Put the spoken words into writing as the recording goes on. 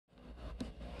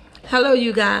Hello,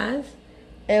 you guys,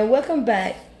 and welcome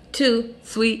back to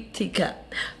Sweet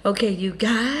Teacup. Okay, you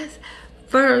guys,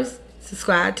 first,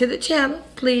 subscribe to the channel,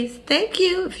 please. Thank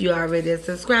you. If you're already a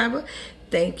subscriber,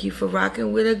 thank you for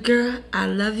rocking with a girl. I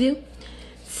love you.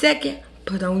 Second,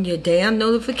 put on your damn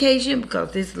notification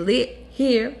because it's lit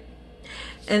here.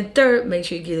 And third, make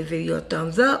sure you give the video a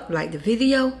thumbs up, like the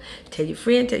video, tell your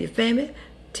friend, tell your family,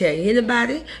 tell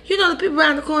anybody. You know the people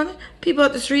around the corner, people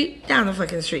up the street, down the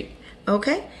fucking street.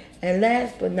 Okay? And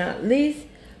last but not least,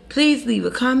 please leave a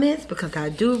comment because I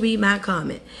do read my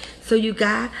comment. So you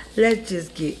guys, let's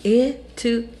just get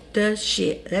into the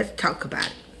shit. Let's talk about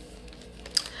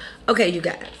it. Okay, you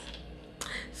guys.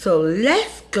 So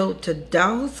let's go to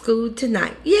dog school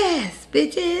tonight. Yes,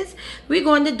 bitches. We're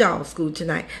going to dog school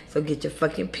tonight. So get your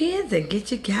fucking pens and get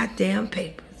your goddamn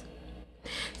papers.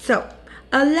 So,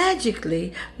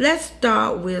 allegedly, let's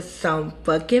start with some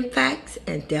fucking facts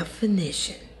and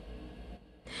definition.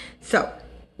 So,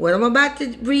 what I'm about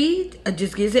to read, I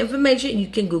just give this information. You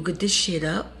can Google this shit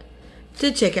up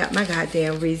to check out my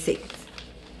goddamn receipts.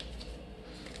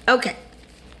 Okay.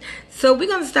 So, we're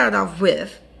going to start off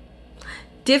with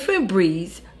different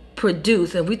breeds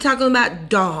produce, and we're talking about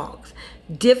dogs.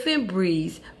 Different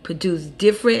breeds produce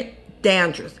different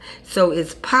dandruffs. So,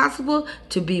 it's possible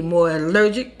to be more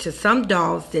allergic to some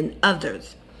dogs than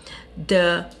others.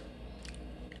 The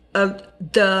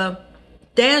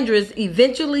dandruff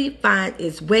eventually finds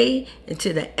its way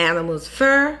into the animal's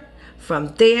fur.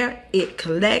 From there, it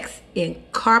collects in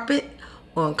carpet,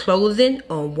 on clothing,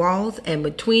 on walls, and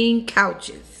between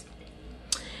couches.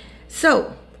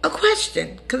 So, a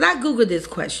question, because I Googled this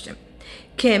question.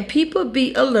 Can people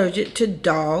be allergic to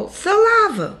dog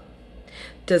saliva?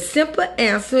 The simple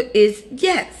answer is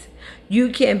yes.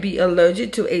 You can be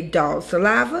allergic to a dog's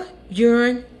saliva,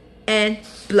 urine, and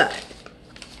blood.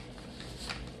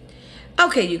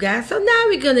 Okay, you guys, so now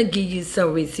we're going to give you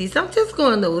some receipts. I'm just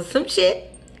going over some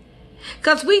shit.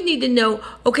 Because we need to know,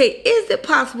 okay, is it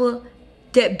possible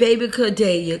that baby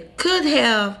Cordelia could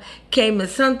have came in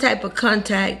some type of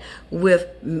contact with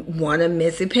one of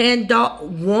Missy Pan's dogs,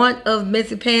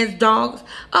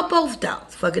 or both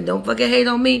dogs? Don't fucking hate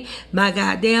on me. My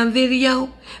goddamn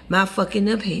video, my fucking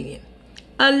opinion.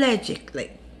 Allegedly.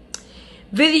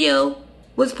 Video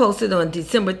was posted on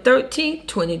December 13th,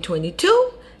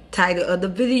 2022. Title of the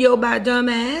video by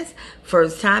dumbass,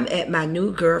 first time at my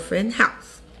new girlfriend's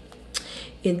house.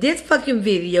 In this fucking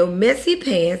video, Messy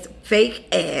Pants fake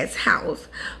ass house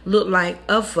looked like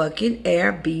a fucking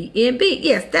Airbnb.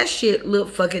 Yes, that shit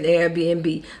looked fucking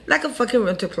Airbnb. Like a fucking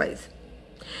rental place.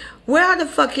 Where are the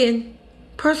fucking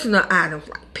personal items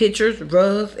like pictures,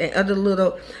 rugs, and other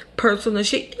little personal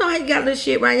shit? You know how you got little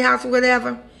shit around your house or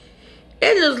whatever?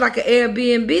 It looks like an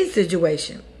Airbnb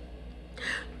situation.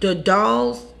 The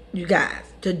dolls, you guys,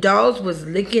 the dolls was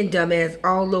licking dumbass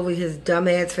all over his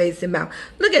dumbass face and mouth.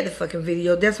 Look at the fucking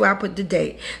video. That's why I put the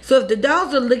date. So if the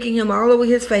dolls are licking him all over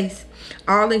his face,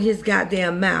 all in his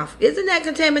goddamn mouth, isn't that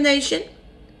contamination?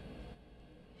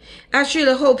 I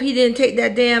sure hope he didn't take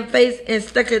that damn face and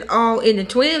stuck it all in the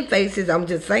twin faces. I'm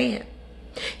just saying.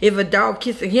 If a dog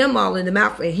kissing him all in the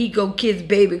mouth and he go kiss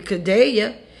baby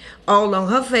Cordelia all on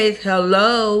her face,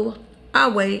 hello,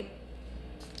 I'll wait.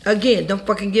 Again, don't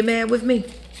fucking get mad with me.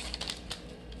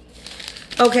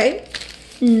 Okay,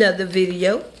 another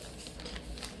video.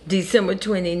 December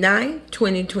 29,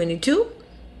 2022.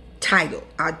 Title,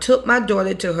 I took my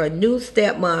daughter to her new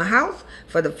stepmom house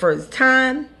for the first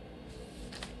time.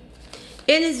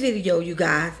 In this video, you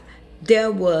guys,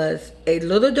 there was a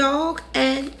little dog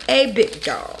and a big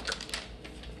dog.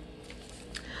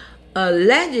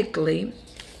 Allegedly,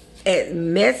 at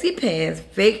Messy Pants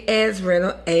fake ass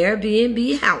rental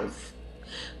Airbnb house,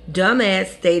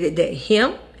 dumbass stated that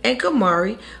him and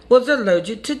Kamari was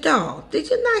allergic to dogs.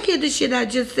 Did you not hear the shit I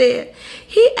just said?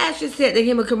 He actually said that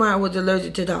him and Kamari was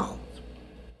allergic to dogs.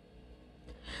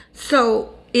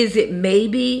 So, is it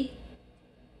maybe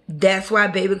that's why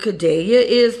baby Cordelia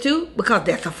is too? Because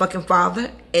that's her fucking father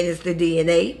and it's the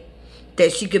DNA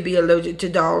that she could be allergic to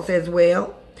dogs as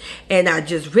well. And I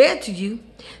just read to you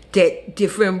that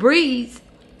different breeds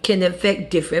can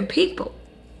affect different people.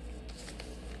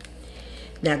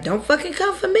 Now, don't fucking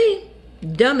come for me.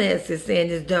 Dumbass is saying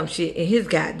this dumb shit in his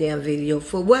goddamn video.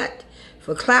 For what?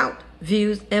 For clout,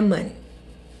 views, and money.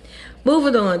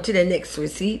 Moving on to the next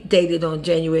receipt, dated on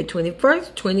January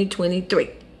 21st,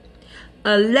 2023.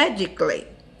 Allegedly.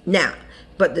 Now,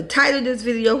 but the title of this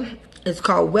video is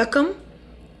called Welcome,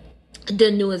 the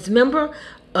newest member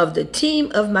of the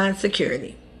team of my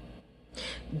security.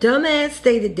 Dumbass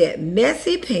stated that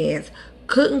Messy Pants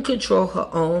couldn't control her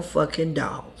own fucking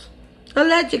dogs.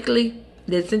 Allegedly.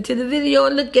 Listen to the video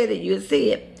and look at it. You'll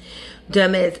see it.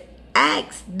 Dumbass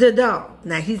asked the dog.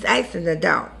 Now he's asking the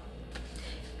dog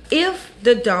if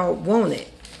the dog wanted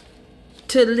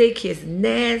to lick his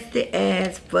nasty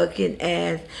ass fucking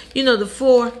ass. You know, the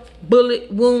 4 bullet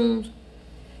wounds,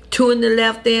 2 in the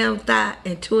left damn thigh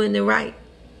and 2 in the right.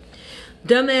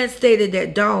 Dumbass stated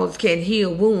that dogs can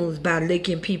heal wounds by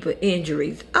licking people's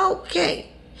injuries. Okay.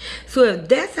 So if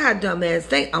that's how dumbass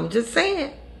think, I'm just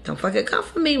saying, don't fucking come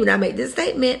for me when I make this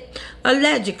statement.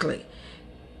 Allegedly.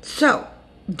 So,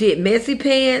 did Messy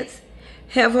Pants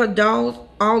have her dogs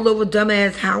all over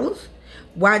dumbass house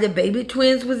while the baby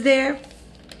twins was there?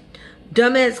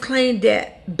 Dumbass claimed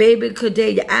that baby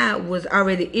Cordelia eye was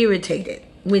already irritated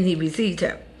when he received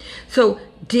her. So,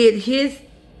 did his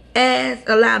ass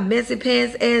allow Messy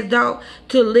Pants ass dog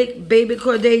to lick baby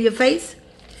Cordelia's face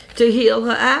to heal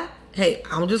her eye? Hey,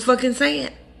 I'm just fucking saying.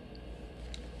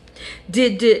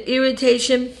 Did the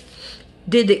interaction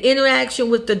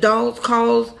with the dogs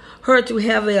cause her to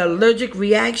have an allergic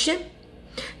reaction?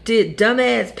 Did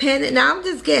dumbass panic? Now, I'm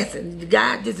just guessing.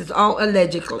 God, this is all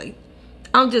allegedly.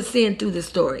 I'm just seeing through the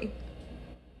story.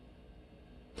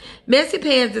 Messy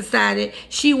Pants decided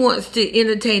she wants to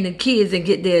entertain the kids and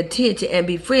get their attention and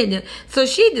befriend them. So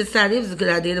she decided it was a good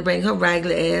idea to bring her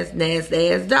regular ass, nasty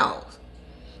ass dogs.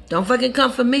 Don't fucking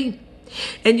come for me.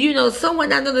 And you know,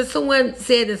 I know that someone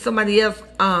said that somebody else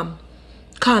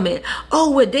comment,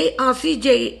 oh, well, they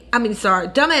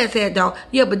dumbass had dogs.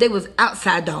 Yeah, but they was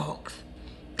outside dogs.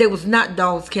 They was not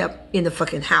dogs kept in the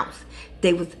fucking house.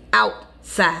 They was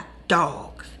outside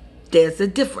dogs. There's a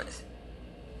difference.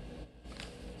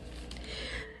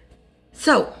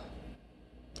 So,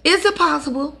 is it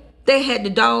possible they had the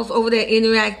dogs over there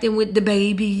interacting with the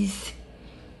babies,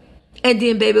 and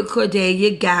then baby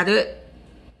Cordelia got an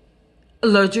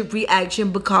allergic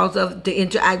reaction because of the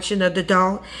interaction of the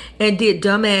dog, and did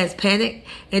dumbass panic,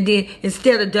 and then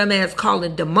instead of dumbass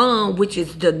calling the mom, which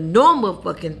is the normal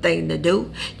fucking thing to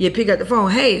do, you pick up the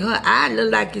phone, hey, her eye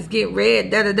look like it's getting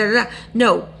red, da-da-da-da.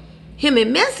 No, him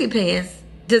and Messy Pants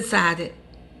decided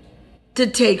to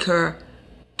take her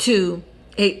to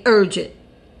a urgent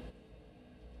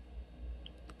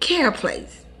care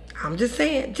place. I'm just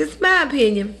saying, just my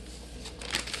opinion.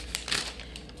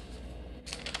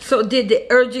 So did the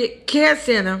urgent care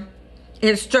center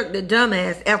instruct the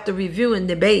dumbass after reviewing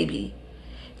the baby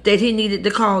that he needed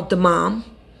to call the mom?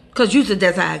 Because usually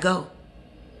that's how I go.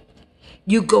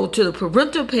 You go to the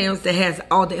parental parents that has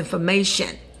all the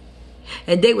information,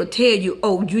 and they will tell you,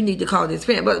 oh, you need to call this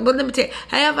parent. But let me tell you,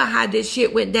 however how this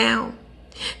shit went down,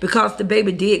 because the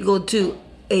baby did go to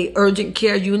a urgent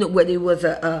care unit where there was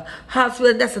a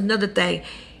hospital, that's another thing.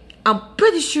 I'm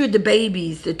pretty sure the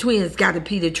twins got a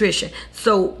pediatrician.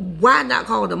 So why not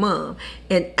call the mom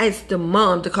and ask the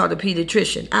mom to call the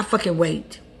pediatrician? I fucking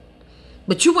wait.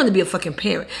 But you want to be a fucking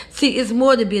parent. See, it's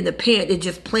more than being a parent than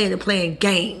just playing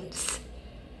games.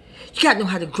 You got to know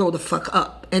how to grow the fuck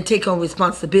up and take on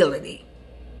responsibility.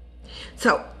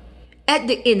 So, at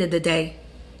the end of the day,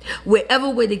 wherever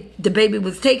where the baby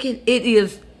was taken, it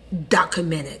is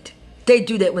documented. They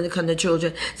do that when it comes to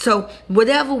children. So,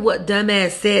 whatever what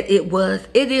dumbass said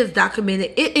it is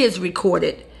documented. It is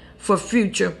recorded for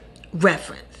future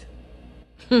reference.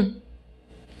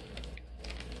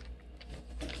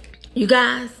 You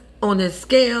guys, on a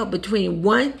scale between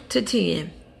 1 to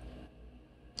 10,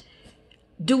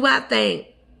 do I think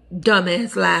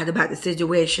dumbass lied about the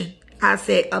situation? I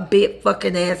said a big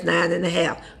fucking ass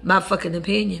 9.5. My fucking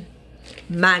opinion.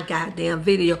 My goddamn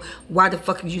video. Why the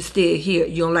fuck are you still here?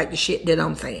 You don't like the shit that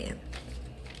I'm saying.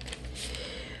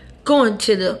 Going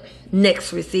to the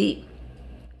next receipt.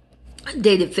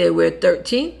 Dated February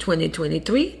 13,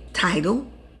 2023. Title,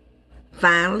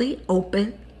 Finally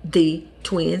Opened the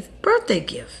Twins' Birthday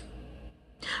Gift.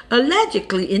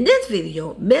 Allegedly, in this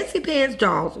video, Messy Pants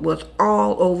Dolls was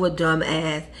all over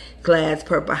dumbass glass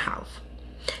purple house.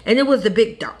 And it was the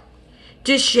big dog.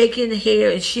 Just shaking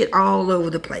hair and shit all over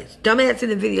the place. Dumbass in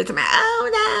the video to me, oh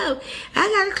no, I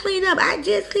gotta clean up. I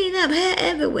just cleaned up, hair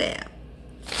everywhere.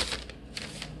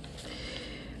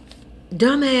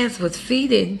 Dumbass was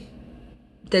feeding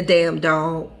the damn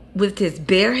dog with his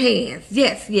bare hands.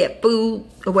 Yes, yeah, food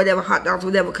or whatever, hot dogs,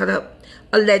 whatever cut up.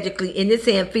 Allegedly in his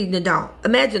hand feeding the dog.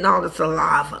 Imagine all the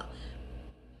saliva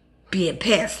being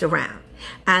passed around.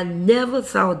 I never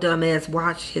saw dumbass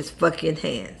wash his fucking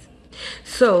hands.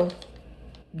 So,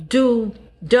 do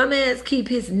dumbass keep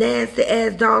his nasty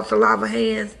ass dog saliva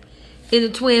hands in the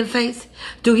twin face?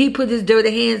 Do he put his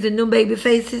dirty hands in them baby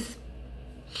faces?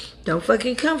 Don't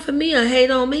fucking come for me or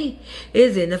hate on me.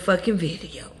 It's in the fucking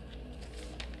video.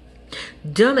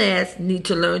 Dumbass need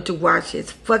to learn to wash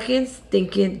his fucking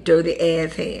stinking dirty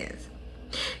ass hands.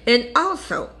 And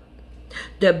also,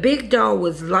 the big dog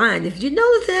was lying. If you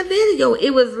notice that video,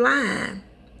 it was lying.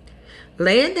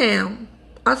 Laying down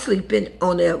or sleeping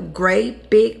on a gray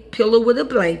big pillow with a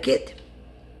blanket.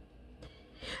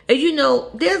 And you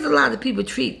know, there's a lot of people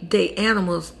treat their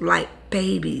animals like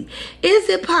babies. Is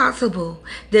it possible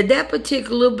that that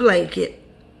particular blanket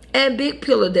and big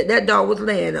pillow that that dog was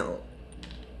laying on,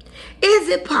 is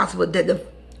it possible that the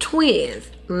twins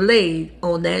laid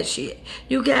on that shit?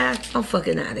 You guys, I'm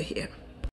fucking out of here.